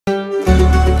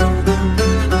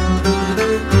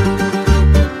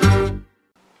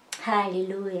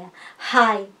Hallelujah.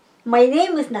 Hi, my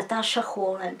name is Natasha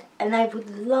Holland, and I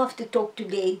would love to talk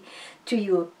today to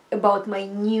you about my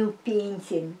new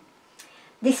painting.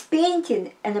 This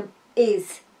painting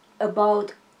is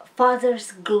about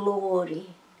Father's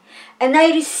glory. And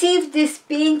I received this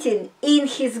painting in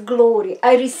His glory.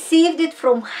 I received it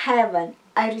from heaven.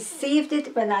 I received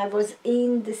it when I was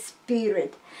in the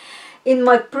Spirit. In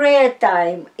my prayer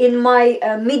time, in my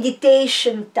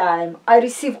meditation time, I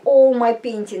receive all my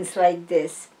paintings like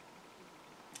this.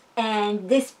 And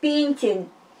this painting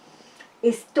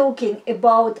is talking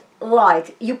about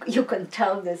light. You can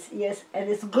tell this, yes, and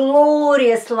it's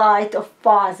glorious light of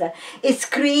Father. It's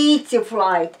creative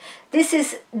light. This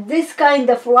is this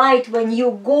kind of light when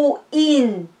you go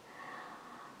in,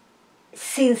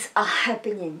 things are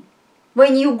happening.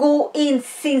 When you go in,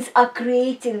 things are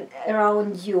creating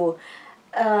around you.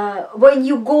 When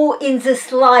you go in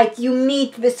this light, you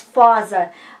meet with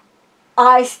Father,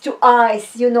 eyes to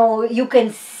eyes, you know, you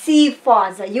can see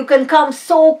Father. You can come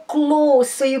so close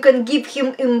so you can give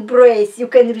Him embrace. You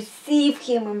can receive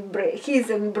His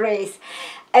embrace.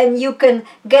 And you can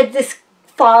get this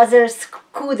Father's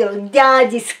cuddle,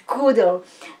 Daddy's cuddle.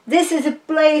 This is a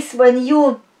place when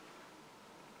you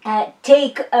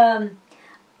take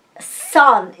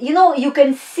Son. You know, you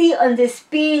can see on this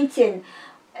painting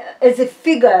as a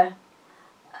figure,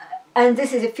 and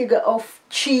this is a figure of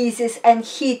Jesus, and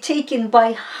He taken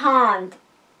by hand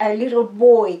a little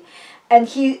boy, and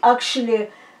He actually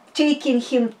taking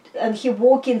him and He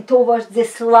walking towards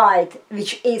this light,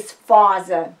 which is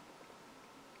Father.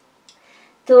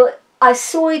 So I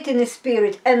saw it in the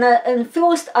Spirit, and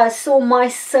first I saw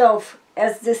myself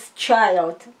as this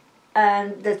child,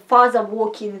 and that Father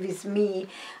walking with me.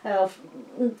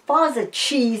 Father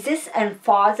Jesus and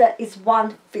Father is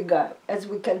one figure, as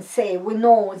we can say. We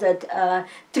know that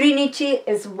Trinity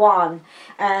is one.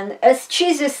 And as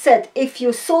Jesus said, if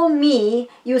you saw me,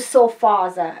 you saw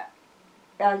Father.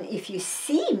 And if you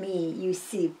see me, you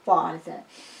see Father.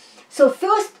 So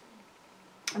first,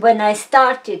 when I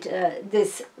started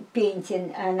this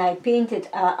painting and I painted,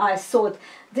 I thought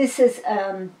this is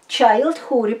child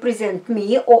who represent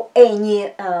me or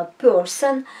any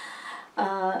person,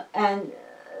 and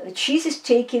Jesus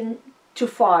taken to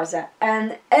Father.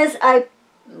 And as I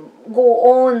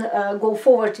go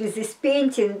forward with this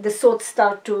painting, the thoughts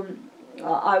start to,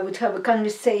 I would have a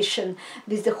conversation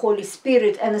with the Holy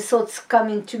Spirit, and the thoughts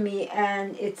coming to me,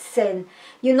 and it's saying,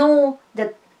 you know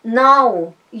that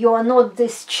now you are not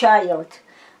this child.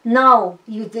 Now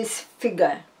you this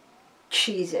figure,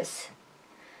 Jesus.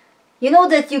 You know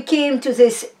that you came to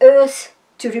this earth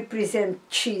to represent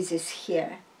Jesus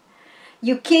here.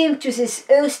 You came to this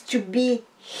earth to be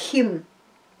Him.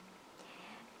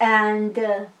 And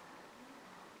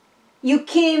you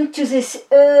came to this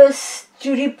earth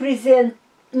to represent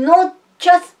not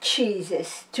just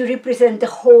Jesus, to represent the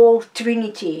whole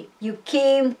Trinity. You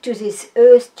came to this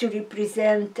earth to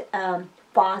represent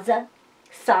Father,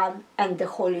 Son, and the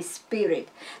Holy Spirit.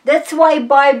 That's why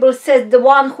Bible says the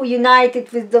one who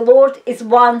united with the Lord is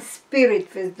one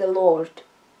spirit with the Lord.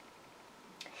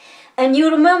 And you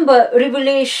remember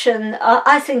Revelation,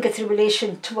 I think it's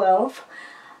Revelation 12,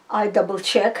 I double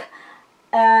check.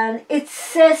 And it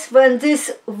says when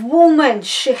this woman,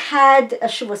 she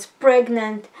was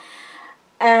pregnant,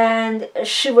 and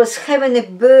she was having a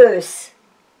birth,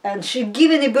 and she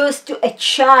given a birth to a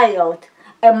child,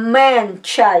 a man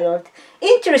child.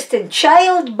 Interesting,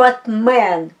 child but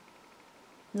man,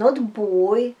 not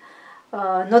boy,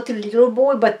 not a little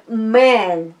boy, but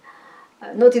man,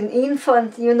 not an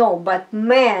infant, you know, but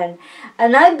man.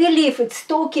 And I believe it's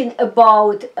talking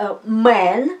about a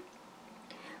man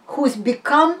who's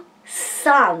become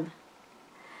son.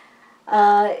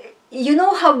 You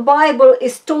know how Bible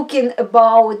is talking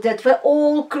about that where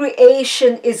all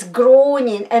creation is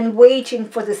groaning and waiting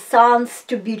for the sons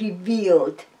to be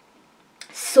revealed.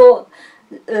 So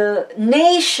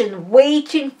nation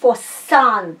waiting for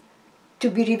son to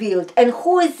be revealed. And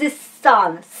who is this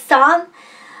son? Son,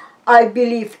 I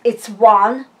believe it's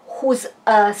one whose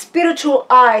spiritual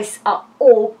eyes are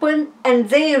open and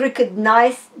they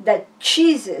recognize that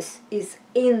Jesus is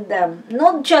in them,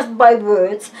 not just by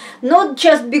words, not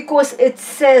just because it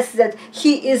says that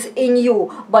He is in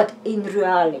you, but in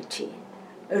reality.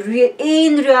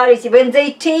 In reality, when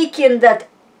they take in that,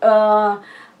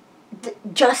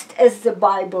 just as the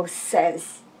Bible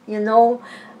says, you know,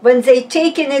 when they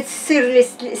take in it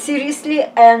seriously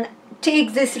and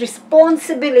take this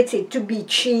responsibility to be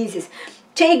Jesus,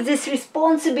 take this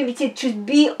responsibility to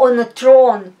be on a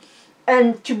throne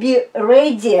and to be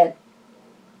ready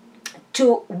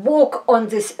to walk on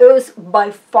this earth by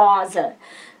Father,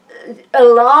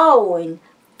 allowing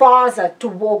Father to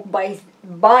walk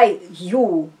by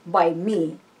you, by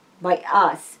me, by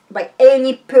us, by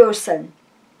any person.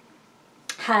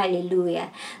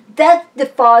 Hallelujah. That's the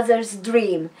Father's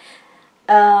dream.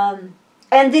 And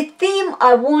the theme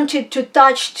I wanted to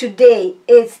touch today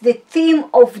is the theme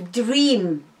of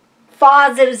dream.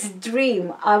 Father's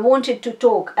dream. I wanted to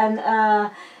talk.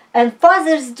 And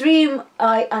Father's dream,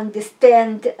 I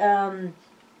understand,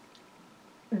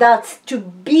 that's to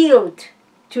build,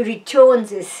 to return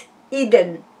this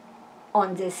Eden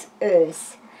on this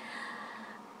earth.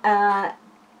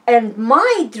 And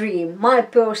my dream, my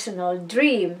personal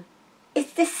dream,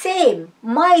 is the same.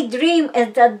 My dream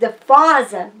is that the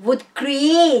Father would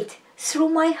create through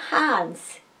my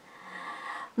hands.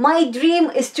 My dream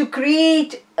is to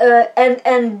create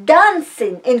and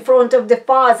dancing in front of the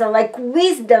Father, like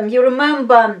wisdom. You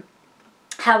remember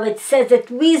how it says that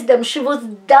wisdom, she was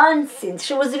dancing,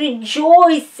 she was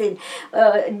rejoicing.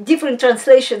 Different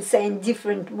translations say in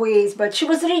different ways, but she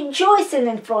was rejoicing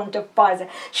in front of Father.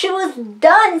 She was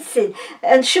dancing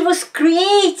and she was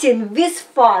creating with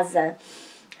Father.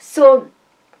 So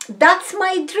that's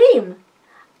my dream.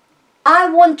 I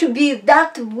want to be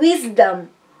that wisdom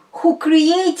who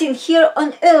creating here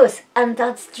on earth, and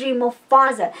that's dream of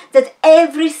Father, that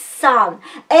every son,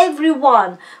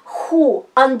 everyone who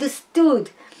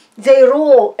understood their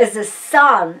role as a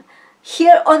son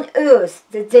here on earth,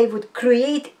 that they would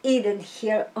create Eden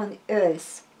here on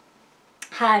earth.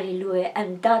 Hallelujah.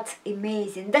 And that's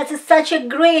amazing. That is such a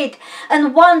great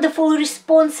and wonderful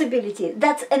responsibility.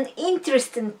 That's an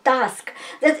interesting task.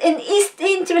 That's an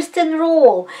interesting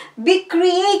role. Be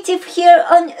creative here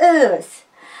on earth.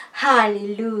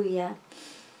 Hallelujah.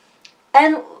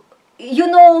 And you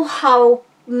know how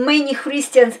many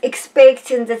Christians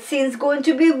expecting that things going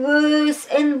to be worse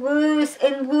and worse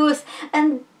and worse,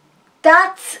 and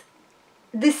that's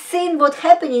the thing what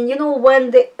happening, you know,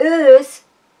 when the earth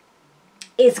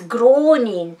is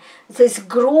groaning, this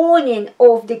groaning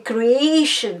of the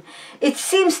creation, it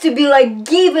seems to be like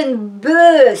giving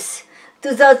birth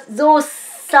to those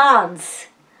sons.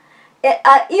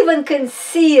 I even can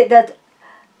see that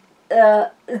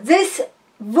this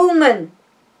woman,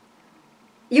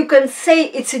 you can say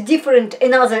it's a different,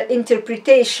 another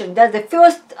interpretation. That the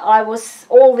first I was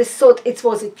always thought it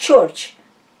was a church,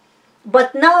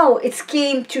 but now it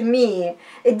came to me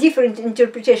a different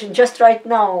interpretation just right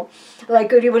now,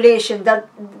 like a revelation, that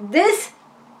this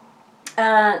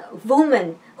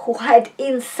woman who had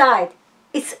inside,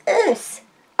 it's earth.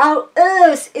 Our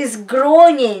earth is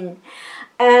groaning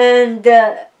and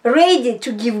ready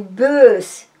to give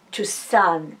birth to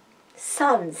sons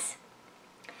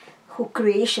who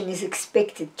creation is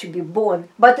expected to be born.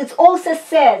 But it's also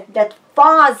said that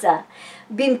Father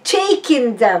been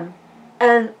taking them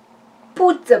and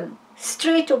put them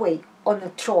straight away on a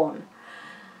throne,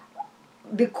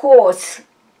 because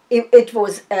it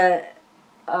was a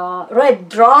red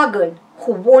dragon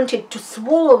who wanted to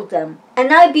swallow them.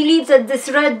 And I believe that this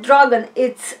red dragon,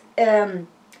 it's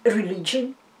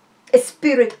religion, a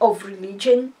spirit of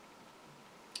religion,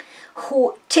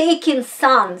 who taking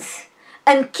sons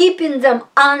and keeping them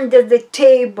under the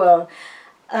table,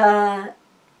 and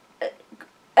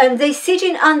they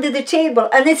sitting under the table,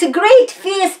 and it's a great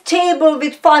feast table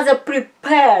with Father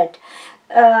prepared,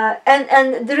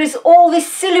 and there is always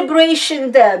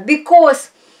celebration there,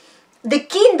 because the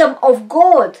kingdom of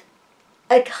God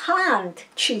at hand,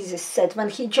 Jesus said when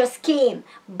he just came,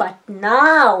 but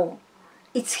now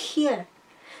it's here.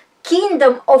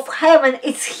 Kingdom of heaven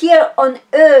is here on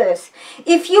earth.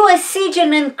 If you are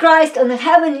sitting in Christ on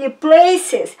heavenly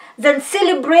places, then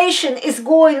celebration is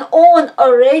going on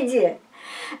already.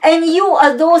 And you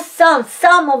are those sons,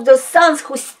 some of those sons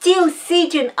who still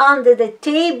sitting under the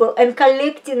table and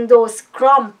collecting those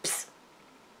crumbs.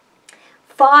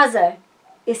 Father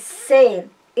is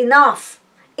saying, enough,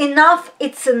 enough,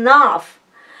 it's enough.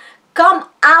 Come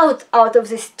out of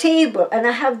this table. And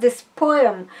I have this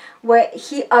poem where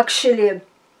he actually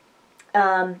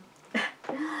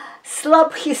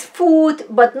slapped his foot,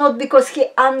 but not because he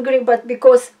angry, but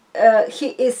because he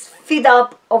is fed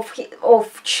up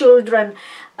of children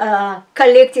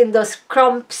collecting those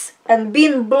crumbs and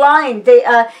being blind. They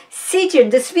are sitting,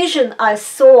 this vision I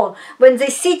saw, when they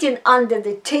sitting under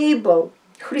the table,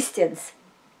 Christians.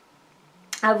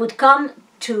 I would come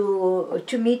to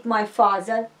meet my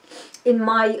Father in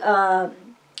my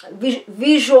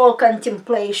visual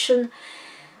contemplation,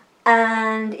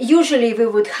 and usually we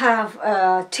would have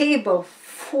a table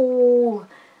full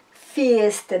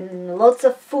feast and lots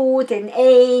of food and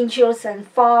angels and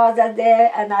Father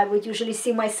there, and I would usually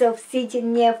see myself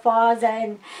sitting near Father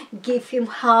and give him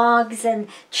hugs and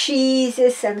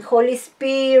Jesus and Holy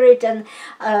Spirit, and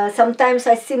sometimes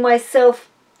I see myself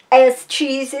as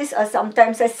Jesus, or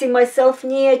sometimes I see myself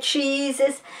near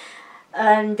Jesus,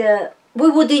 and we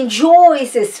would enjoy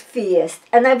this feast,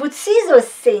 and I would see those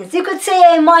things. You could say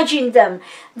I imagine them.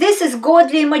 This is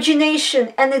godly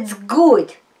imagination, and it's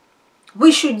good.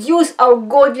 We should use our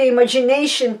godly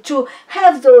imagination to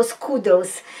have those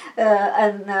kudos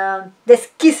and these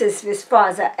kisses with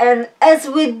Father. And as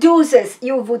we do this,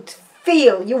 you would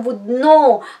feel, you would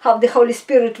know how the Holy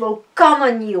Spirit will come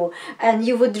on you, and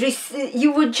you would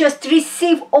just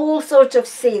receive all sorts of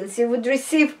things. You would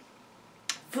receive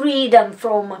freedom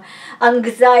from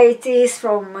anxieties,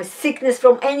 from sickness,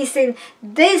 from anything.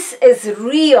 This is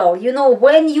real. You know,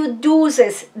 when you do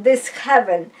this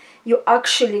heaven, you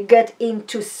actually get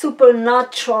into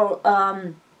supernatural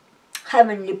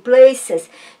heavenly places.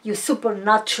 You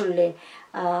supernaturally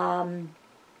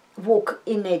walk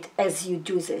in it as you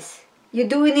do this. You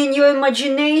do it in your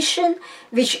imagination,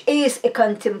 which is a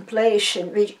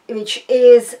contemplation, which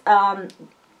is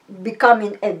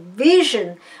becoming a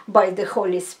vision by the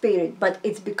Holy Spirit, but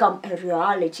it's become a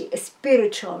reality, a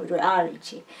spiritual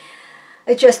reality.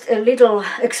 Just a little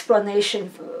explanation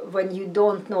when you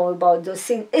don't know about those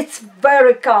things. It's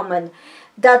very common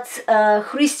that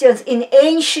Christians, in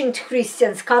ancient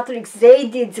Christians, Catholics, they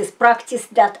did this,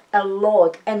 practiced that a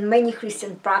lot, and many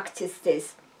Christians practice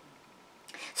this.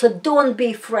 So don't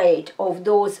be afraid of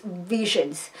those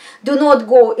visions. Do not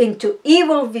go into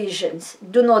evil visions.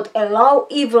 Do not allow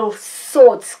evil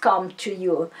thoughts come to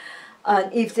you.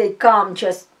 And if they come,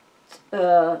 just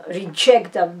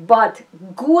reject them. But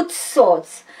good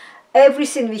thoughts,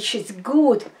 everything which is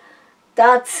good,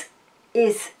 that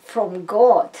is from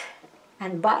God,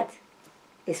 and bad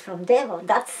is from devil.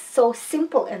 That's so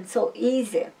simple and so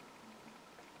easy.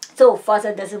 So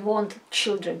Father doesn't want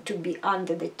children to be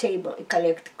under the table and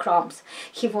collect crumbs.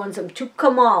 He wants them to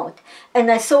come out. And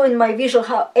I saw in my vision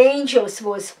how angels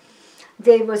was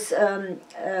blowing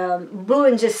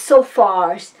the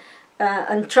shofars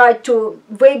and tried to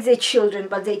wake the children,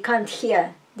 but they can't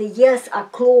hear. The ears are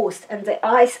closed and the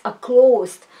eyes are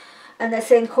closed. And I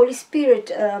said, Holy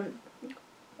Spirit,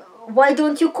 why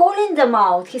don't you calling them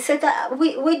out? He said,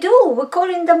 we do, we're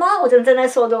calling them out. And then I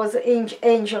saw those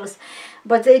angels,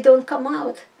 but they don't come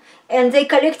out. And they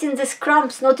collecting these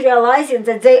crumbs, not realizing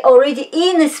that they already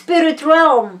in a spirit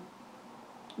realm.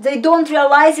 They don't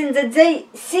realizing that they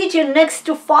sitting next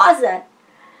to Father.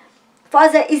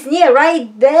 Father is near,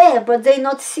 right there, but they're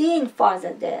not seeing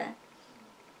Father there.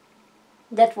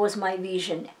 That was my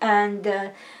vision.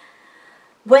 And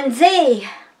when their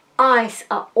eyes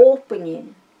are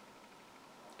opening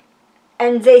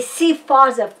and they see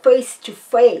Father face to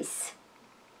face,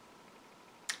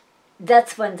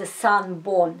 that's when the Son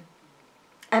born.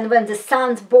 And when the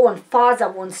Son's born, Father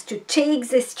wants to take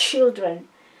these children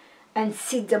and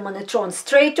sit them on a throne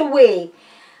straight away.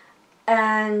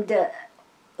 And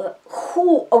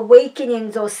who awakening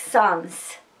those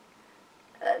sons?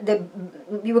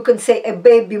 You can say a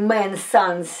baby man's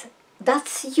sons.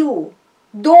 That's you.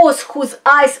 Those whose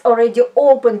eyes already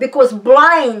open, because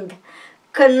blind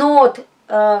cannot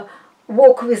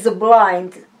walk with the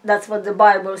blind. That's what the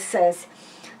Bible says.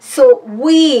 So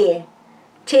we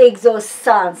take those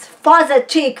sons. Father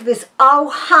take with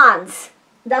our hands.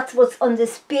 That's what's on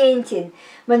this painting.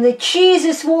 When the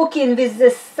Jesus walking with the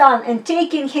Son and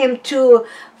taking him to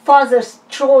Father's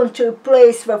throne, to a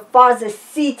place where Father's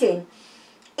sitting.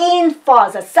 In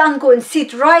Father, Son go and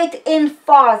sit right in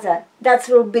Father. That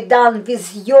will be done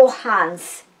with your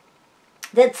hands.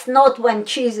 That's not when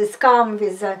Jesus come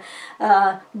with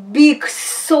a big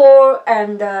sword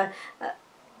and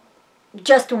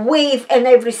just wave and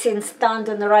everything stand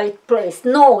in the right place.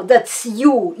 No, that's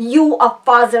you. You are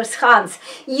Father's hands.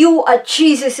 You are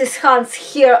Jesus' hands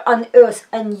here on earth,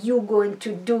 and you going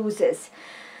to do this.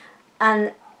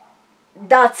 And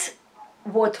that's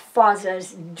what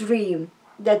Father's dream.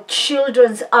 That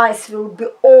children's eyes will be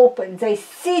open. They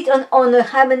sit on the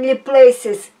heavenly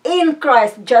places in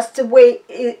Christ, just the way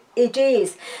it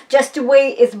is, just the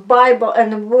way His Bible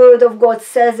and the Word of God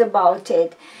says about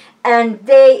it. And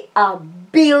they are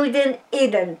building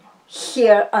Eden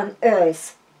here on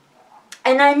earth.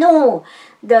 And I know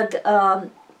that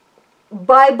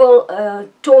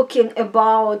Bible talking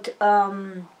about,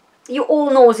 you all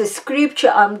know the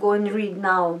scripture I'm going to read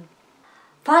now.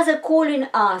 Father calling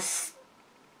us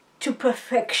to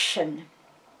perfection.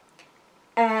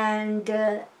 And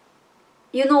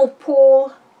you know,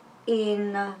 Paul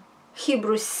in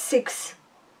Hebrews 6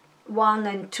 1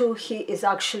 and 2, he is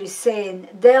actually saying,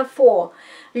 therefore,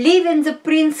 leaving the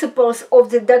principles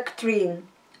of the doctrine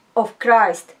of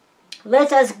Christ,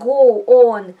 let us go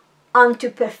on unto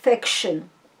perfection,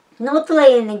 not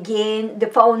laying again the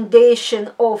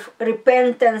foundation of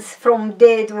repentance from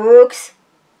dead works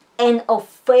and of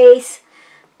faith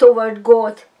toward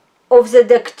God, of the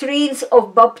doctrines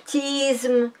of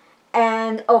baptism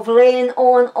and of laying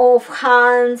on of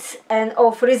hands and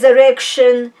of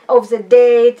resurrection of the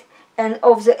dead and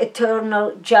of the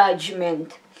eternal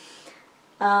judgment.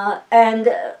 And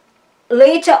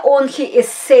later on he is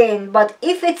saying, but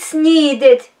if it's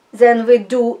needed, then we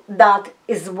do that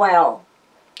as well.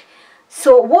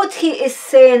 So what he is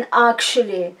saying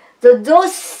actually, that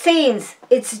those things,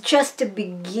 it's just a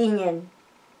beginning.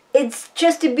 It's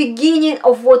just a beginning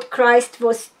of what Christ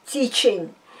was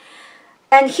teaching.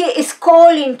 And he is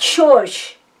calling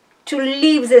church to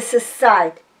leave this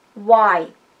aside. Why?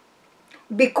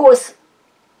 Because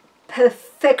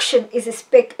perfection is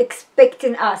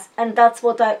expecting us, and that's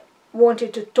what I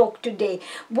wanted to talk today.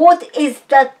 What is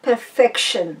that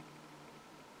perfection?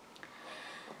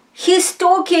 He's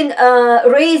talking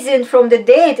raising from the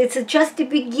dead. It's just the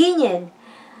beginning.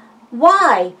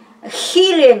 Why?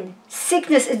 Healing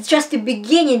sickness is just the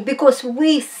beginning, because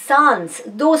we sons,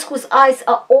 those whose eyes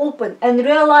are open and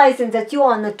realizing that you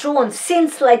are on the throne,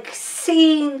 sins like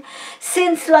sin,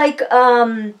 sins like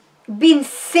being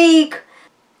sick,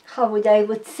 how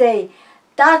would say,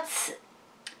 that's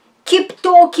keep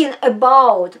talking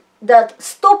about that,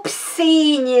 stop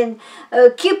sinning,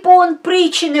 keep on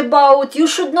preaching about you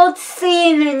should not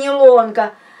sin any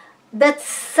longer. That's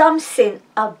something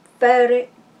a very,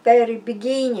 very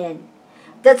beginning.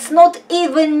 That's not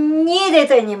even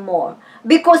needed anymore.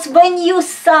 Because when you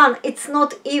son, it's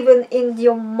not even in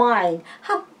your mind.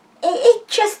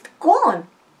 It's just gone.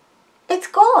 It's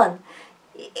gone.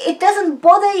 It doesn't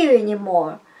bother you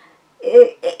anymore.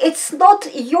 It's not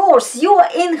yours. You are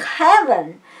in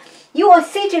heaven. You are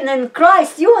sitting in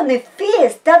Christ. You are in a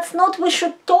feast. That's not what we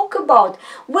should talk about.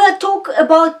 We're talking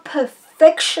about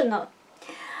perfection.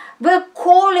 We're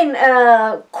calling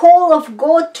a call of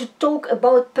God to talk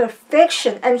about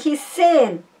perfection. And he's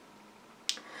saying,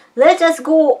 let us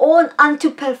go on unto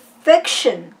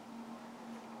perfection.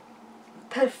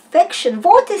 Perfection.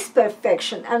 What is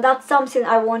perfection? And that's something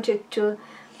I wanted to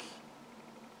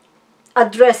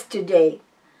address today.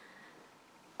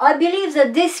 I believe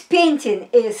that this painting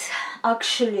is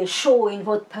actually showing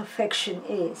what perfection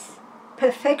is.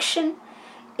 Perfection,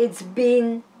 it's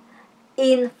being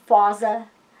in Father,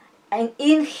 and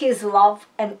in His love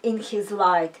and in His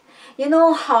light. You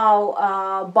know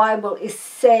how Bible is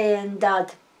saying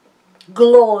that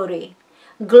glory,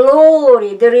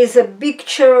 glory, there is a big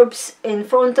cherubs in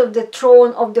front of the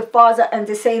throne of the Father, and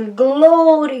they're saying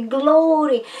glory,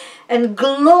 glory, and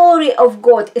glory of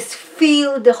God is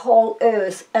filled the whole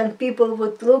earth. And people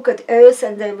would look at earth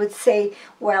and they would say,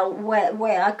 well,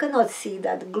 where I cannot see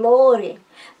that glory,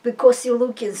 because you're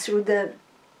looking through the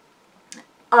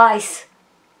eyes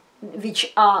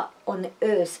which are on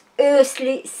earth,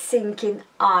 earthly thinking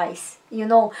eyes, you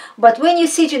know. But when you're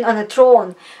sitting on a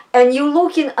throne and you're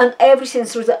looking on everything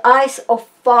through the eyes of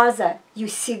Father, you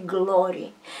see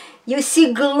glory. You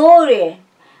see glory,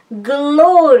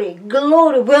 glory,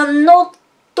 glory. We're not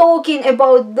talking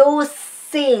about those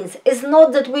things. It's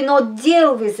not that we not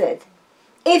deal with it.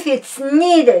 If it's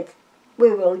needed,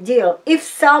 we will deal. If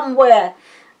somewhere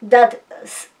that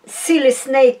silly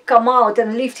snake come out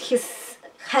and lift his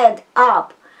head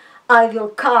up, I will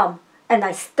come and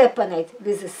I step on it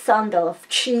with the sandal of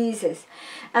Jesus.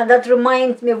 And that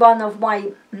reminds me one of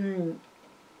my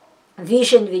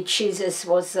vision with Jesus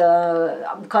was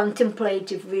a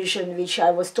contemplative vision, which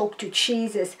I was talking to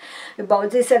Jesus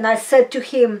about this, and I said to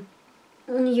him,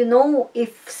 you know,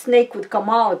 if snake would come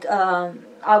out,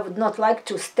 I would not like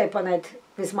to step on it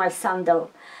with my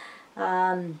sandal.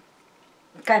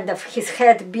 Kind of his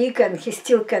head big and he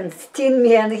still can sting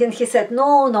me, and he said,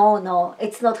 no, no, no,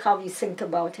 it's not how you think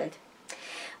about it.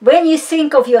 When you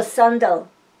think of your sandal,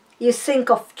 you think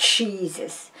of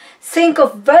Jesus. Think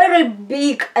of very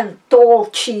big and tall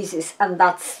Jesus, and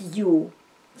that's you.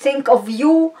 Think of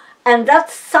you and that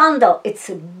sandal, it's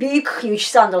a big, huge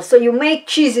sandal. So you make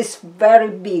Jesus very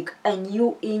big and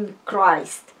you in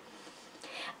Christ.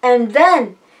 And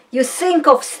then you think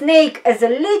of snake as a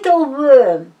little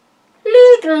worm,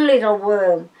 little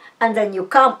worm, and then you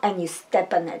come and you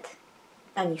step on it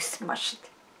and you smash it.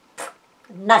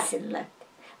 Nothing left.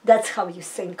 That's how you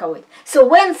think of it. So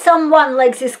when someone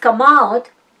like this come out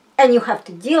and you have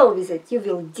to deal with it, you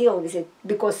will deal with it,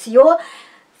 because your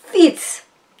feet,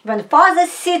 when Father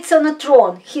sits on a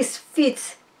throne, his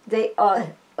feet, they are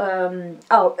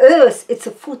our earth, it's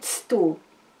a footstool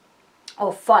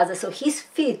of Father, so his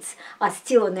feet are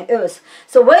still on the earth.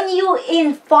 So when you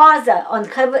in Father,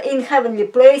 in heavenly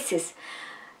places,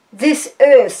 this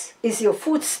earth is your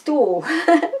footstool.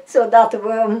 So that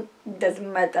worm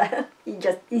doesn't matter. You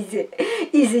just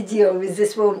easy deal with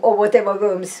this worm or whatever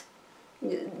worms.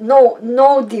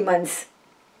 No demons.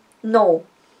 No.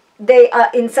 They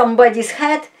are in somebody's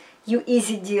head. You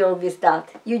easy deal with that.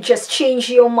 You just change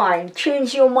your mind.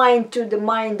 Change your mind to the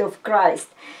mind of Christ.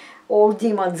 All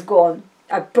demons gone.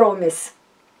 I promise.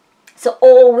 So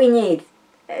all we need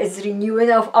is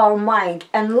renewing of our mind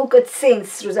and look at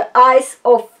things through the eyes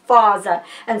of Father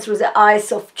and through the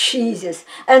eyes of Jesus.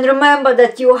 And remember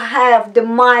that you have the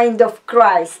mind of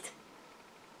Christ.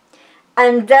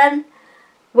 And then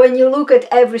when you look at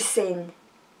everything,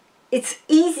 it's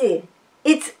easy.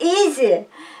 It's easy.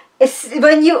 It's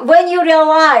when you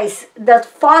realize that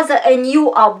Father and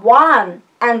you are one,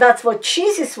 and that's what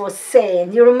Jesus was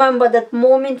saying. You remember that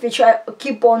moment which I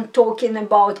keep on talking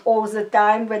about all the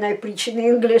time when I preach in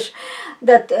English,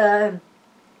 that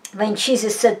when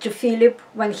Jesus said to Philip,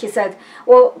 when he said,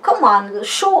 well, come on,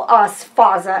 show us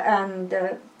Father,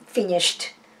 and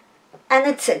finished. And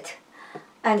that's it.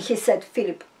 And he said,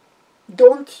 Philip,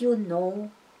 don't you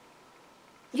know?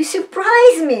 You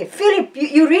surprise me, Philip,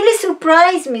 you really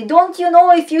surprise me. Don't you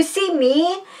know, if you see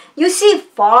me, you see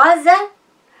Father?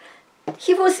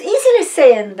 He was easily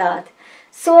saying that.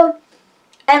 So,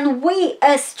 and we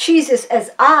as Jesus,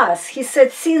 as us, he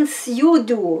said, since you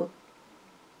do,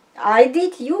 I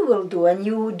did, you will do, and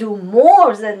you do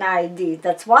more than I did.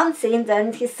 That's one thing.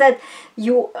 Then he said,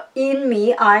 you in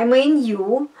me, I'm in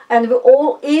you, and we're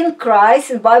all in Christ.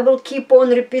 And the Bible keep on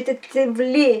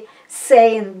repetitively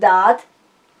saying that.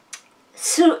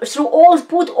 Through all,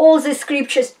 put all the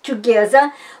scriptures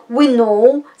together, we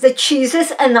know that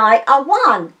Jesus and I are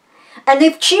one. And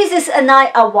if Jesus and I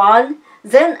are one,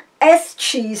 then as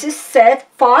Jesus said,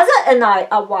 Father and I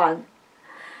are one.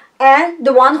 And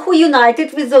the one who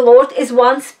united with the Lord is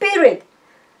one Spirit.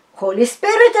 Holy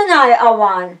Spirit and I are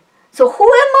one. So who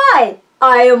am I?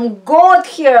 I am God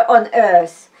here on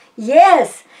earth.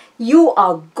 Yes, you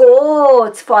are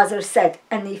God's, Father said.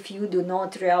 And if you do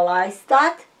not realize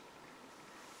that,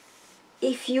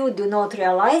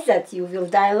 you will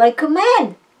die like a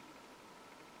man.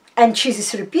 And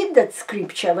Jesus repeated that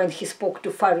scripture when he spoke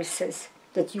to Pharisees,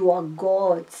 that you are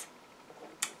gods.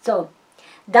 So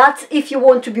that's if you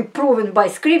want to be proven by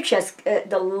scriptures.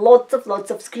 There are lots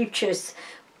of scriptures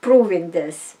proving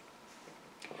this.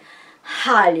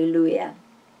 Hallelujah.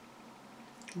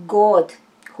 God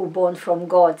who born from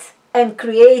gods, and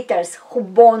creators who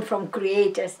born from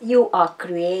creators. You are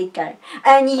creator,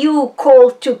 and you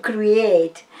called to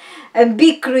create and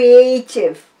be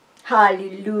creative.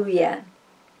 Hallelujah.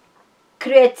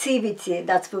 Creativity,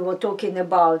 that's what we were talking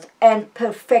about, and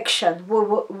perfection.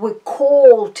 We're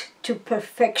called to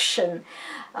perfection.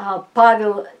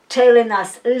 Pavel telling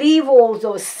us, leave all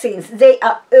those things. They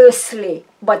are earthly,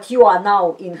 but you are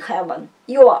now in heaven.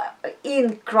 You are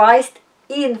in Christ,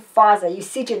 in Father. You're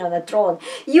sitting on a throne.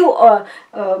 You are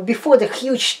before the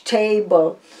huge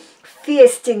table,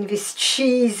 feasting with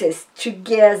Jesus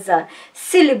together,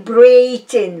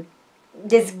 celebrating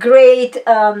this great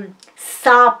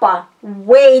supper,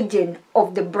 wedding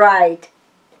of the bride,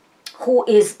 who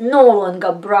is no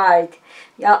longer bride.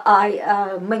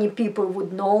 Many people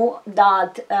would know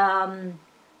that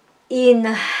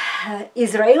in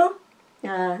Israel,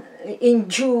 in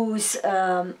Jews'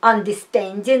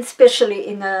 understanding, especially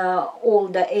in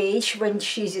older age, when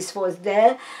Jesus was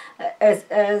there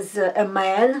as a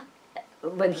man,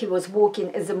 when he was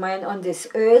walking as a man on this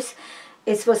earth,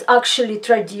 it was actually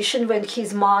tradition when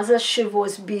his mother, she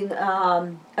was being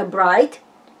a bride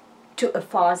to a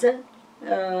father,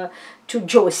 to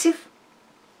Joseph,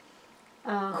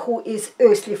 who is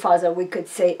earthly father, we could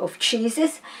say, of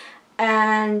Jesus,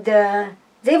 and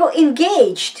they were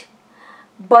engaged.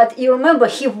 But you remember,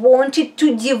 he wanted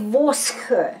to divorce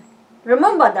her.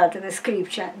 Remember that in the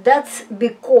scripture. That's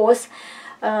because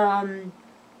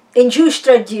in Jewish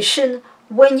tradition,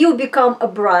 when you become a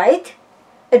bride,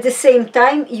 at the same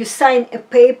time you sign a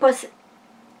paper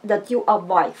that you are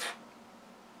wife.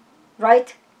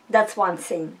 Right? That's one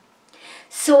thing.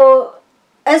 So,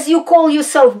 as you call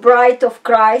yourself bride of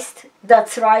Christ,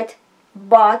 that's right.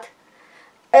 But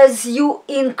as you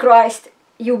in Christ,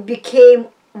 you became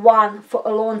one for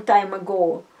a long time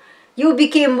ago. You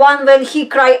became one when he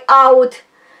cried out,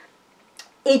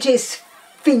 it is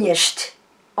finished,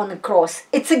 on the cross.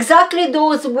 It's exactly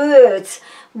those words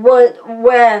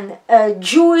when a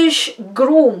Jewish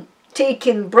groom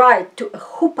taking bride to a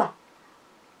chuppah,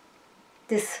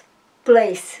 this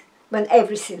place when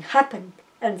everything happened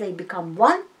and they become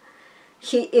one,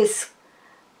 he is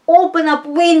open up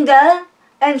window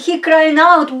and he crying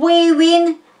out,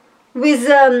 waving with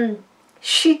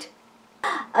shit,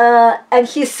 and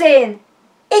he's saying,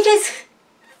 it is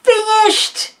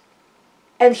finished,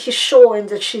 and he's showing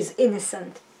that she's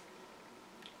innocent.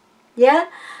 Yeah,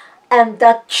 and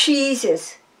that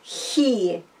Jesus,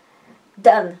 he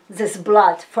done this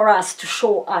blood for us to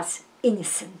show us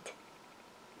innocent.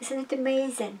 Isn't it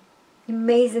amazing?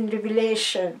 Amazing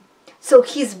revelation. So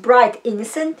his bride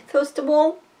innocent, first of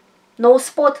all, no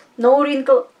spot, no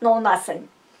wrinkle, no nothing,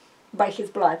 by his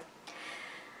blood.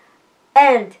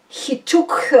 And he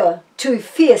took her to a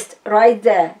feast right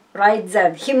there, right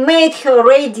then. He made her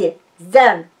ready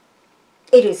then.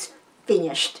 It is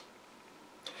finished.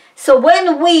 So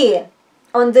when we,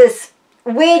 on this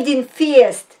wedding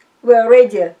feast, we're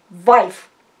already wife,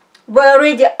 we're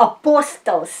already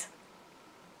apostles.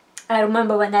 I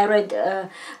remember when I read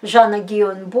Jeanne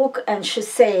Guyon book, and she's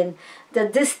saying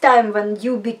that this time when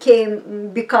you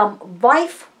become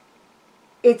wife,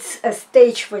 it's a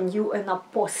stage when you an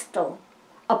apostle,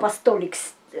 apostolic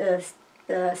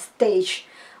stage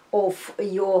of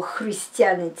your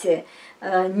Christianity,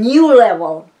 new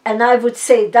level. And I would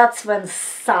say that's when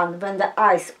son, when the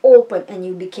eyes open and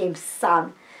you became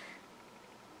son.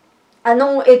 I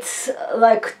know it's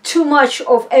like too much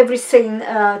of everything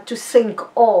to think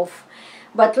of,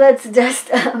 but let's just,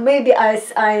 maybe I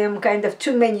am kind of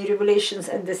too many revelations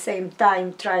at the same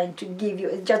time trying to give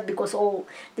you, just because all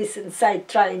this inside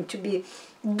trying to be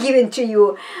given to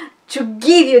you, to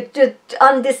give you to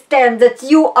understand that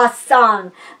you are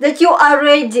son, that you are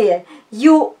ready,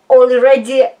 you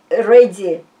already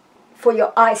ready for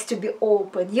your eyes to be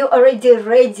open. You're already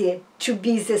ready to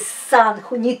be the son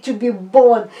who need to be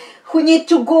born, who need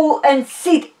to go and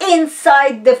sit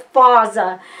inside the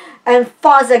Father, and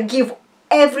Father give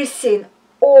everything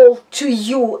all to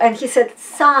you. And he said,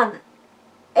 son,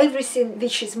 everything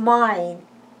which is mine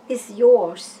is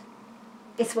yours.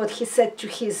 It's what he said to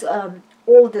his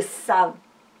oldest son.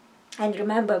 And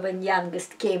remember when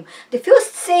youngest came, the first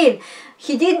thing,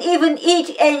 he didn't even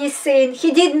eat anything,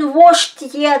 he didn't wash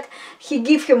yet, he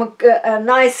gave him a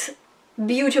nice,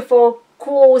 beautiful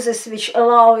clothes which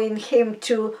allowing him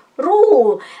to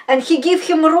rule, and he gave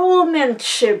him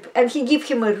rulership, and he gave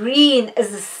him a ring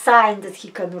as a sign that he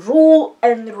can rule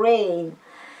and reign.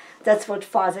 That's what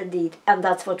Father did, and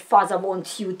that's what Father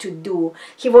wants you to do.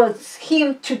 He wants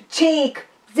him to take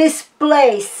this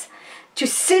place, to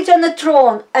sit on the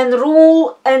throne and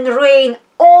rule and reign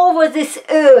over this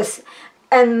earth,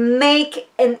 and make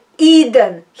an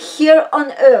Eden here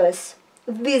on earth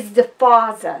with the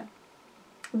Father,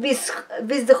 with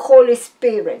the Holy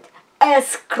Spirit,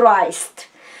 as Christ.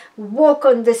 Walk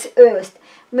on this earth,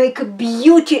 make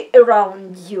beauty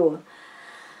around you.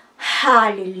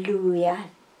 Hallelujah.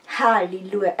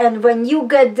 Hallelujah. And when you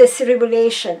get this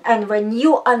revelation, and when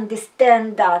you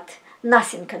understand that,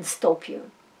 nothing can stop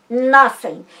you.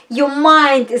 Nothing. Your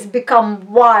mind is become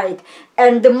wide,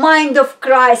 and the mind of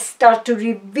Christ start to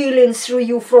revealing through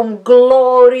you from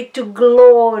glory to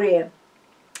glory.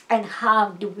 And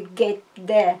how do we get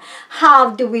there?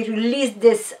 How do we release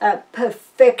this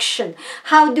perfection?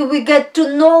 How do we get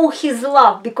to know his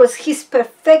love? Because his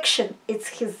perfection is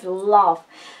his love,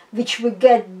 which we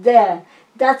get there.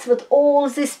 That's what all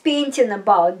this painting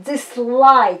about, this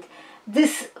light.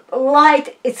 This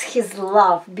light is his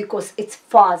love, because it's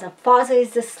Father. Father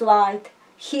is this light,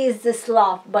 he is this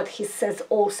love, but he says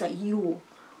also, you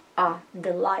are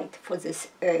the light for this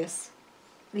earth,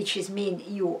 which is mean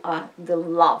you are the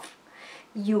love.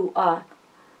 You are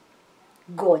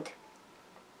God,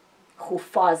 who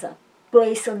Father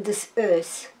placed on this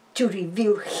earth to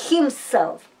reveal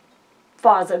himself,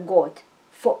 Father God,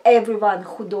 for everyone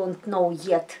who don't know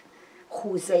yet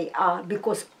who they are,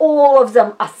 because all of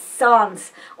them are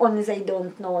sons, only they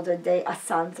don't know that they are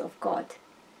sons of God.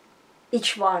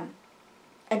 Each one.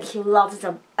 And he loves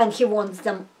them, and he wants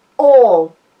them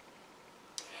all.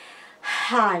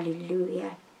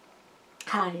 Hallelujah.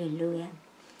 Hallelujah.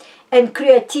 And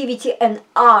creativity and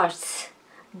arts,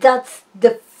 that's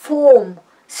the form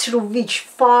through which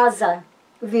Father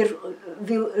will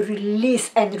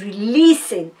release, and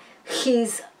releasing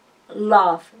his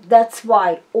love. That's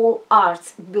why all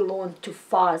arts belong to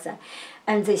Father,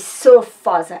 and they serve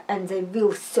Father, and they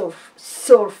will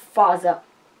serve Father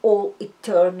all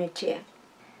eternity.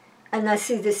 And I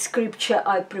see the scripture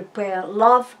I prepare,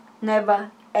 love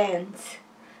never ends.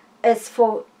 As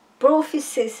for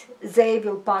prophecies, they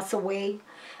will pass away.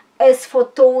 As for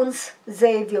tongues,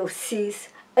 they will cease.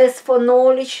 As for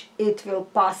knowledge, it will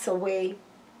pass away.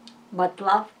 But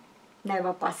love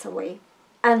never pass away.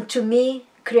 And to me,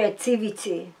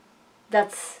 creativity,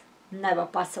 that's never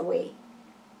pass away,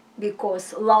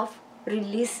 because love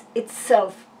release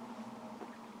itself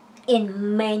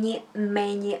in many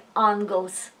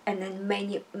angles and in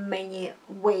many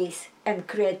ways, and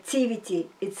creativity,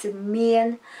 it's a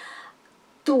main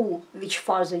tool which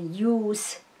Father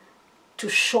used to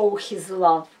show his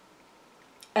love.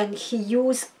 And he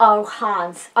used our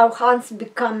hands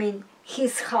becoming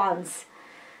his hands,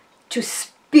 to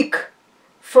speak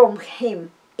from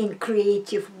him in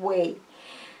creative way.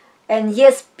 And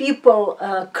yes, people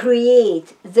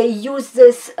create, they use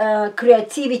this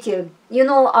creativity. You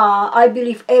know, I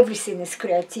believe everything is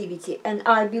creativity, and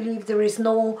I believe there is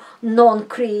no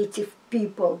non-creative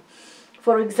people.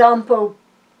 For example,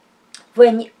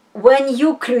 when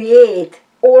you create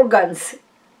organs,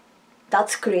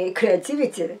 that's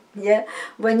creativity, yeah?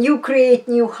 When you create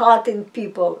new heart in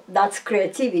people, that's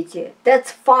creativity.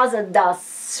 That's Father does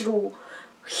through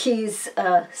his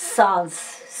sons,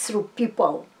 through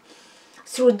people,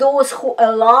 through those who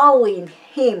allowing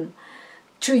him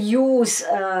to use,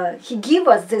 he give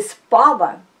us this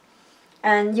power.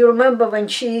 And you remember when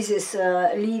Jesus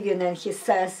leaving, and he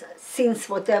says, since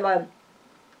whatever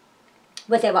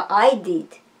I did,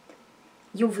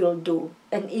 you will do,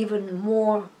 and even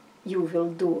more you will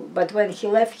do. But when he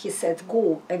left, he said,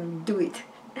 go and do it.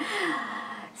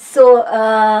 So,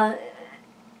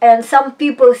 and some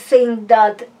people think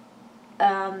that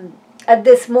at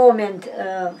this moment,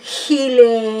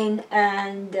 healing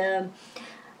and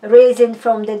raising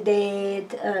from the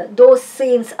dead, those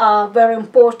things are very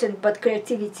important, but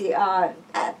creativity are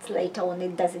later on,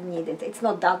 it doesn't need it. It's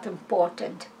not that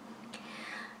important.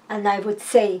 And I would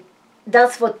say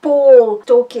that's what Paul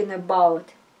talking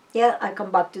about. Yeah, I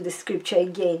come back to the scripture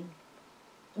again.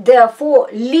 Therefore,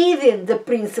 living the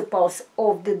principles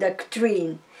of the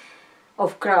doctrine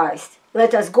of Christ,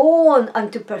 let us go on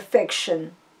unto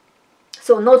perfection.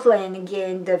 So not laying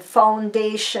again the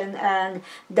foundation and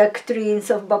doctrines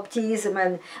of baptism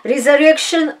and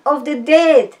resurrection of the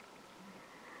dead.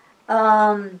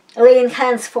 Laying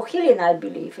hands for healing, I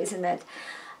believe, isn't it?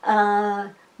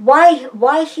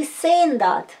 Why he's saying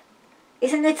that?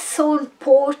 Isn't it so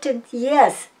important?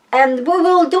 Yes. And we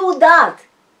will do that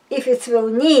if it will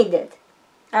need it.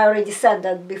 I already said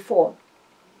that before.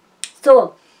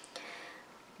 So,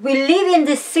 we live in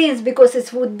these sins because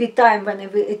it would be time when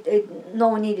it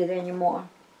no needed anymore.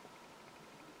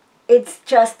 It's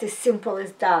just as simple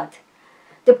as that.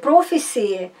 The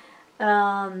prophecy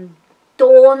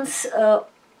tones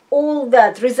all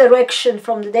that resurrection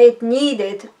from the dead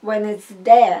needed when it's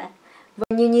there,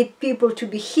 when you need people to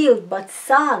be healed. But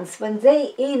sons, when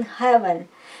they in heaven,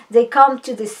 they come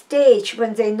to the stage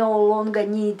when they no longer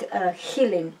need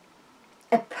healing,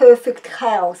 a perfect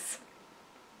health.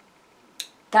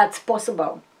 That's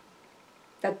possible.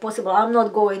 That's possible. I'm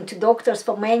not going to doctors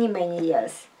for many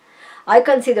years. I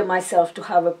consider myself to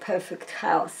have a perfect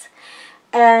health.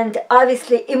 And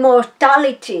obviously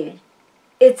immortality,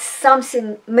 it's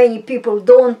something many people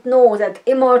don't know, that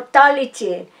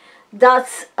immortality,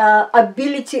 that's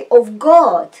ability of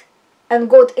God. And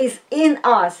God is in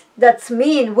us. That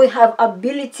means we have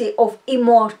ability of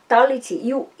immortality.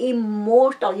 You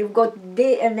immortal. You've got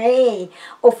DNA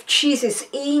of Jesus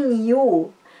in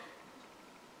you.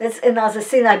 That's another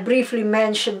thing I briefly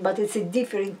mentioned, but it's a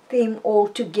different theme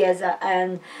altogether.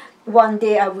 And one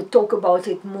day I will talk about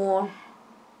it more.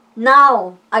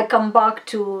 Now I come back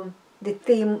to the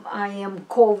theme I am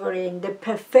covering, the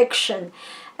perfection.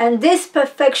 And this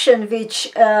perfection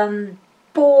which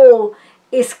Paul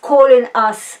is calling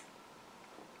us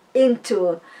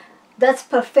into, that's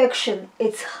perfection.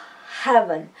 It's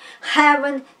heaven.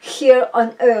 Heaven here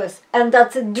on earth. And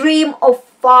that's a dream of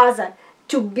Father,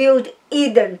 to build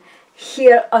Eden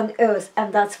here on earth.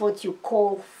 And that's what you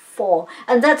call for.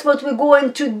 And that's what we're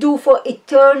going to do for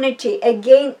eternity,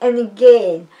 again and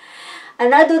again.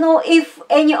 And I don't know if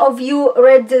any of you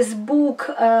read this book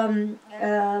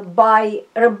by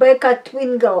Rebecca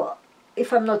Twingle,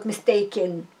 if I'm not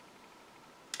mistaken.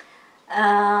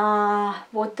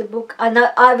 What the book? And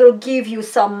I will give you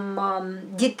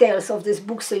some details of this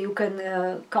book so you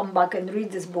can come back and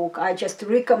read this book. I just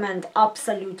recommend,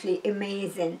 absolutely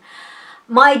amazing.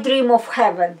 My Dream of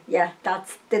Heaven, yeah,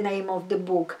 that's the name of the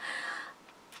book.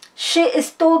 She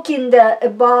is talking there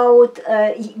about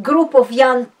a group of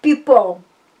young people.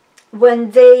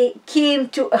 When they came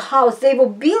to a house, they were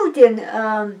building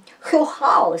her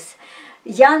house.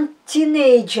 Young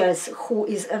teenagers who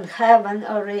is in heaven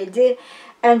already,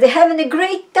 and they're having a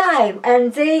great time,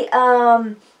 and they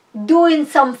doing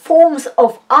some forms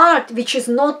of art which is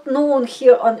not known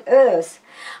here on earth.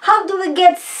 How do we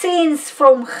get things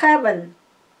from heaven?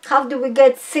 How do we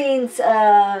get things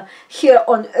here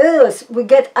on earth? We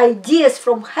get ideas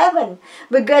from heaven.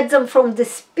 We get them from the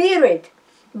Spirit.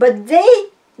 But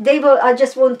they were, I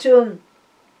just want to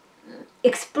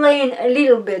explain a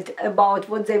little bit about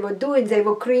what they were doing. They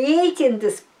were creating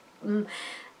this,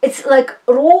 it's like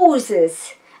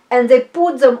roses, and they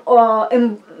put them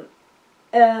on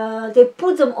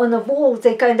a wall.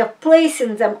 They kind of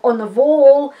placing them on a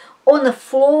wall, on a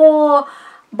floor,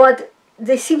 but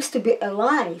they seems to be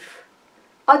alive.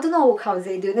 I don't know how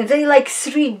they do it. They like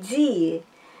 3D,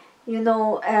 you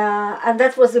know, and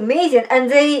that was amazing.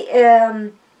 And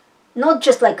they not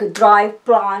just like a dry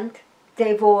plant,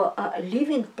 they were a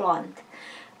living plant.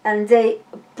 And they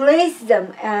placed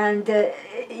them, and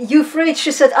you afraid,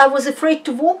 she said, I was afraid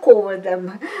to walk over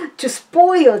them, to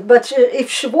spoil, but if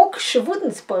she walked, she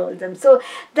wouldn't spoil them. So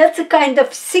that's a kind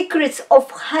of secrets of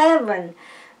heaven,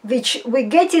 which we're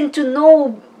getting to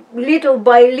know little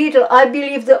by little. I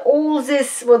believe that all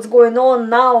this, what's going on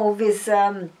now with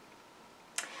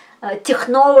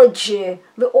technology,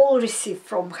 we all receive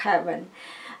from heaven.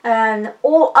 And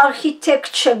all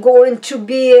architecture going to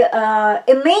be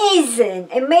amazing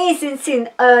thing.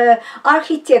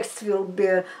 Architects will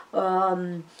be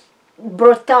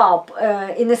brought up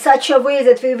in such a way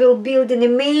that we will build an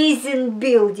amazing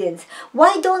buildings.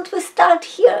 Why don't we start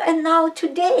here and now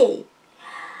today?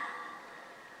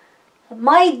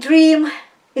 My dream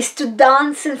is to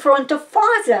dance in front of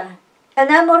Father, and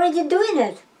I'm already doing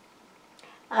it.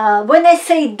 When I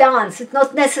say dance, it's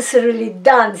not necessarily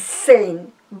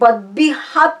dancing, but be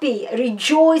happy,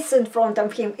 rejoice in front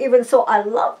of Him. Even so, I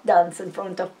love dance in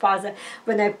front of Father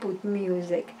when I put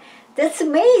music. That's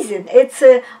amazing. It's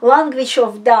a language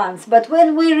of dance. But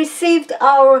when we received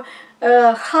our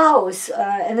house,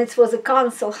 and it was a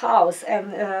council house,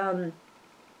 and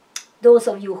those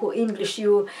of you who English,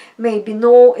 you maybe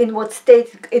know in what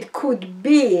state it could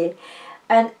be.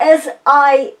 And as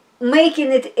I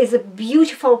making it is a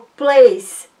beautiful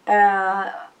place,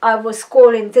 I was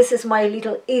calling, this is my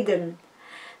little Eden.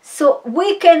 So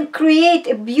we can create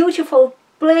a beautiful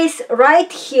place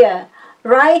right here,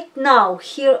 right now,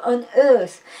 here on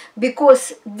earth,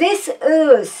 because this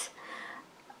earth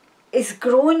is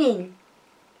groaning,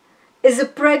 is a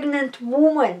pregnant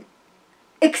woman,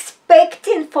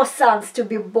 expecting for sons to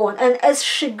be born, and as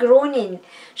she groaning,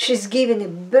 she's giving a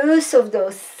birth of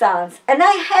those sons. And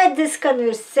I had these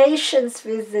conversations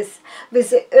with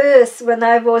the earth when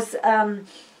I was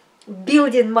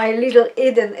building my little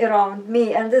Eden around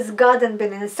me, and this garden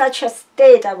been in such a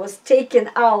state. I was taking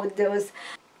out those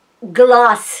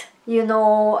glass, you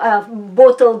know,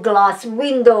 bottle glass,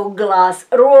 window glass,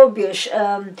 rubbish,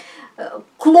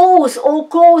 clothes, all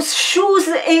clothes, shoes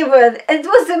even. It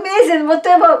was amazing,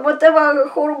 whatever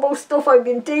horrible stuff I've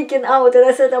been taking out. And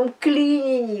I said, I'm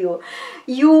cleaning you.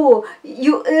 You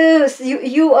earth,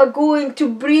 you are going to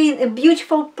bring a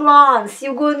beautiful plants.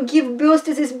 You're going to give birth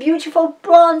to these beautiful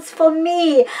plants for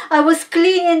me. I was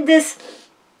cleaning this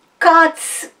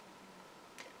cats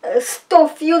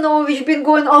stuff, you know, which been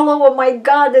going all over my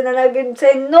garden, and I've been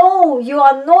saying, no, you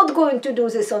are not going to do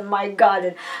this on my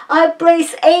garden. I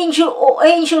place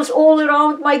angels all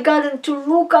around my garden to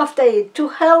look after it, to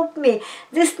help me.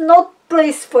 This is not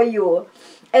place for you.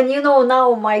 And you know,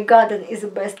 now my garden is the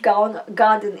best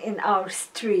garden in our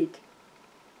street.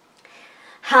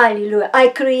 Hallelujah. I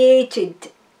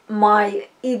created my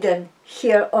Eden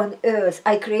here on earth.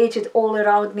 I created all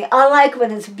around me. I like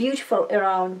when it's beautiful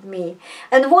around me.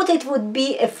 And what it would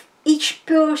be if each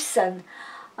person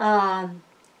on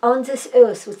this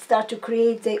earth would start to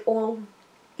create their own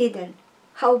Eden.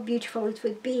 How beautiful it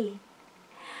would be.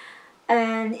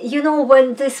 And you know,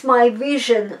 when this my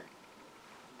vision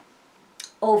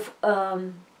of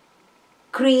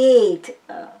create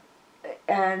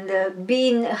and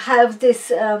have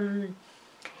this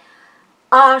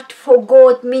Art for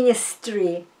God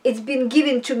ministry. It's been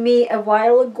given to me a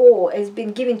while ago. It's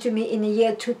been given to me in the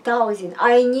year 2000.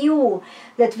 I knew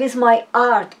that with my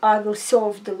art I will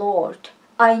serve the Lord.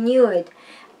 I knew it.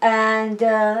 And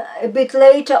a bit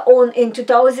later on in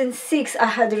 2006 I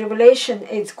had a revelation.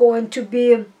 It's going to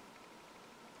be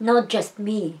not just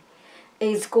me.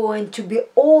 It's going to be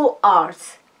all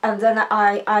arts. And then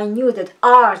I knew that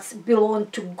arts belong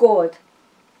to God.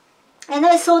 And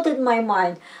I thought in my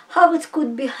mind how it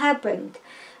could be happened.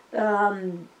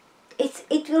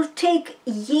 It will take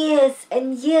years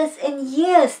and years and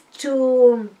years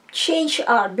to change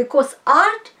art, because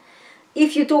art,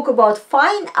 if you talk about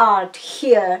fine art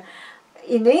here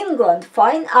in England,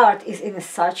 fine art is in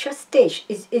such a stage.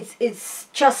 It's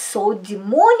just so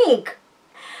demonic.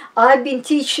 I've been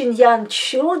teaching young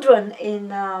children in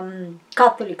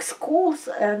Catholic schools,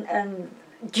 and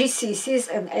GCSEs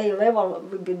and A level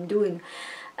we've been doing,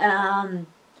 and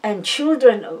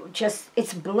children just,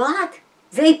 it's blood.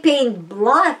 They paint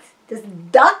blood, this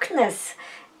darkness,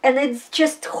 and it's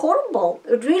just horrible.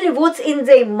 Really, what's in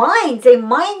their mind? Their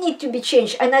mind need to be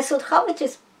changed. And I thought, how it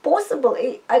is possible?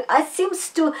 I seems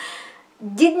to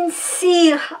didn't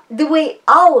see the way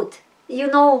out, you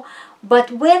know.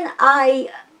 But when I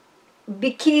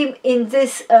became in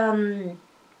this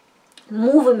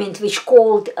movement which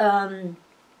called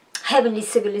Heavenly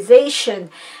Civilization,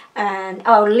 and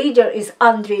our leader is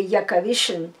Andrei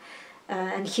Yakovishin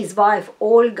and his wife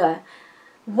Olga.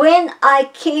 When I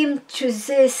came to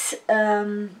this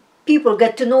people,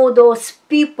 get to know those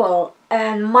people,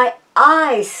 and my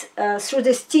eyes, through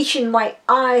this teaching, my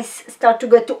eyes start to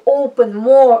get to open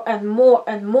more and more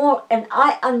and more, and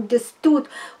I understood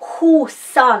who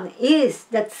Son is.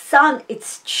 That Son,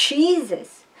 it's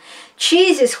Jesus.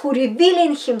 Jesus who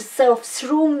revealing himself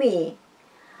through me.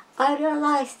 I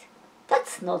realized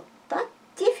that's not that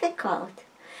difficult.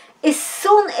 As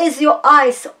soon as your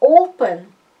eyes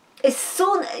open, as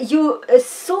soon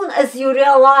as you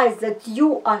realize that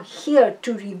you are here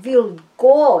to reveal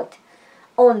God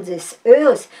on this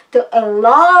earth, to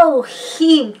allow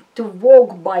him to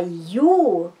walk by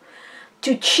you,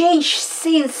 to change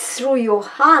things through your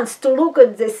hands, to look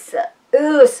at this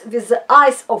earth with the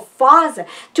eyes of Father,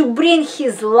 to bring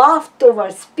his love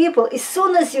towards people, as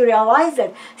soon as you realize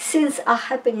that, things are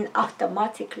happening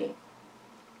automatically.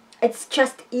 It's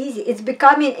just easy. It's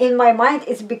becoming, in my mind,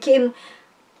 it became,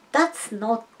 that's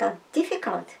not that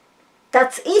difficult.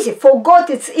 That's easy. For God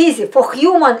it's easy. For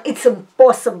human it's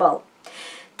impossible.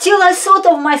 Till I thought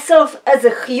of myself as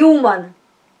a human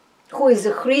who is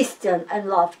a Christian and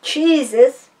loved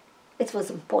Jesus, it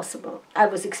was impossible. I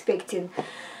was expecting,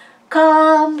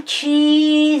 come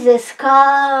Jesus,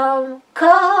 come,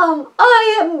 come,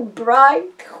 I am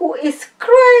bride who is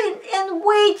crying and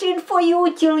waiting for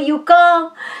you till you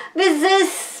come with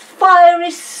this fiery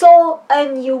soul,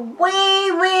 and you wave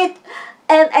it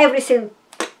and everything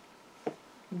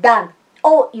done.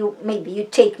 Or maybe you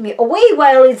take me away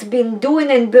while it's been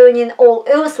doing and burning all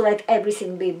earth, let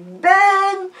everything be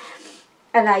burned,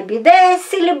 and I be there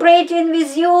celebrating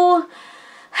with you.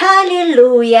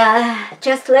 Hallelujah.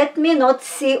 Just let me not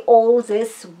see all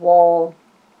this war.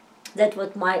 That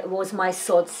was my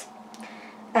thoughts.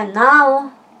 And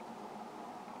now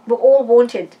we all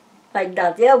wanted like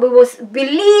that. Yeah, we was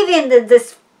believing in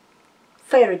this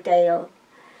fairy tale.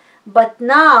 But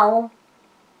now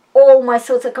all my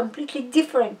thoughts are completely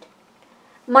different.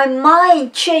 My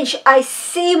mind changed. I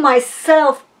see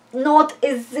myself not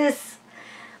as this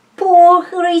poor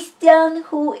Christian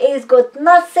who is got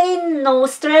nothing, no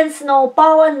strength, no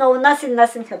power, no nothing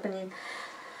happening.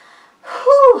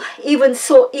 Whew. Even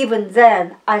so, even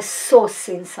then, I saw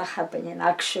things are happening.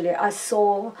 Actually, I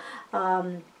saw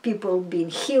people being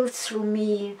healed through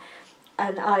me,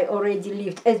 and I already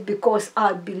lived. It's because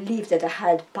I believed that I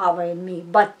had power in me.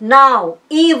 But now,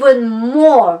 even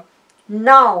more,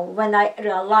 now when I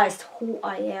realized who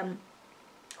I am,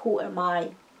 who am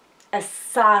I? A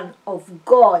son of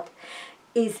God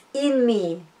is in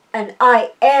me, and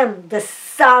I am the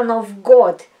Son of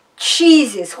God,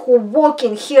 Jesus, who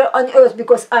walking here on earth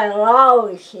because I allow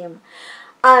him,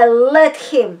 I let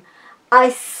him,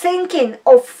 I thinking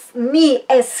of me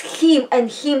as him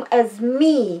and him as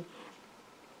me.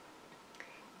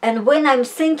 And when I'm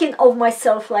thinking of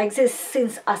myself like this,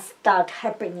 things are start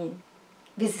happening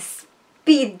with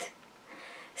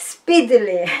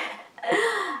speedily.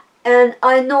 And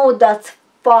I know that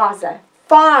Father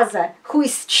who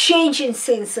is changing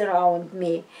things around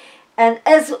me. And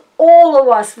as all of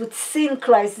us would think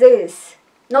like this,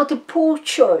 not a poor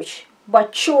church,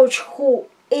 but church who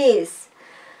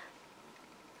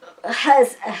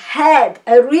has a head,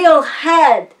 a real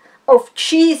head of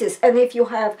Jesus. And if you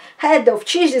have head of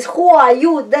Jesus, who are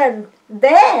you then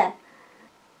there?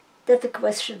 That's a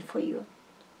question for you.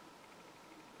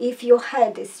 If your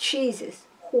head is Jesus,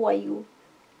 who are you?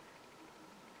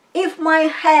 If my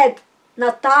head,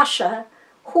 Natasha,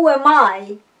 who am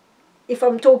I? If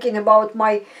I'm talking about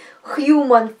my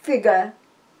human figure,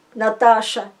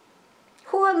 Natasha,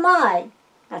 who am I?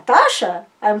 Natasha,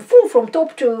 I'm full from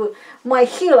top to my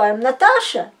heel, I'm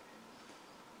Natasha.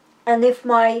 And if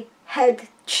my head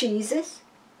Jesus,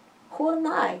 who am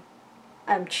I?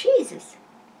 I'm Jesus.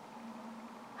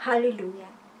 Hallelujah.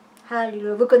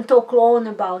 Hallelujah. We can talk long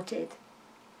about it.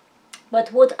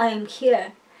 But what I am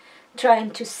here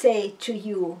trying to say to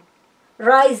you,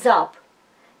 rise up,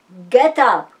 get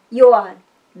up, you are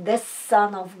the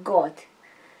Son of God,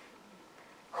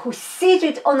 who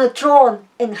seated on a throne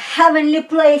in heavenly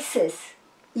places.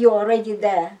 You're already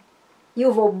there.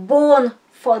 You were born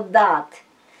for that.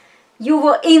 You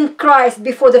were in Christ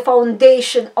before the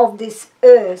foundation of this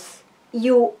earth.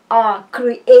 You are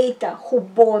creator who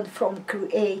born from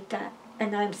creator.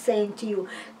 And I'm saying to you,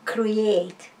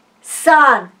 create.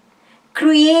 Son,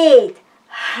 create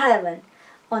heaven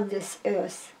on this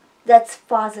earth. That's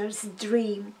Father's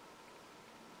dream.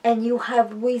 And you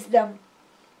have wisdom.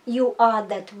 You are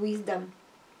that wisdom.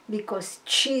 Because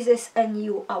Jesus and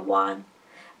you are one.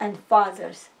 And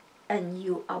Fathers and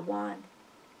you are one.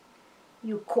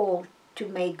 You called to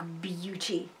make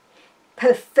beauty,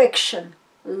 perfection,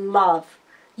 love.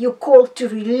 You called to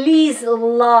release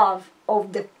love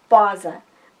of the Father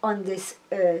on this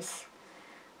earth.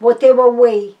 Whatever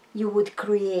way you would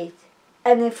create.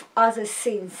 And if other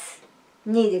sins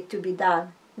needed to be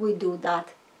done, we do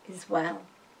that as well.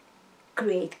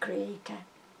 Great Creator,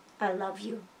 I love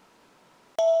you.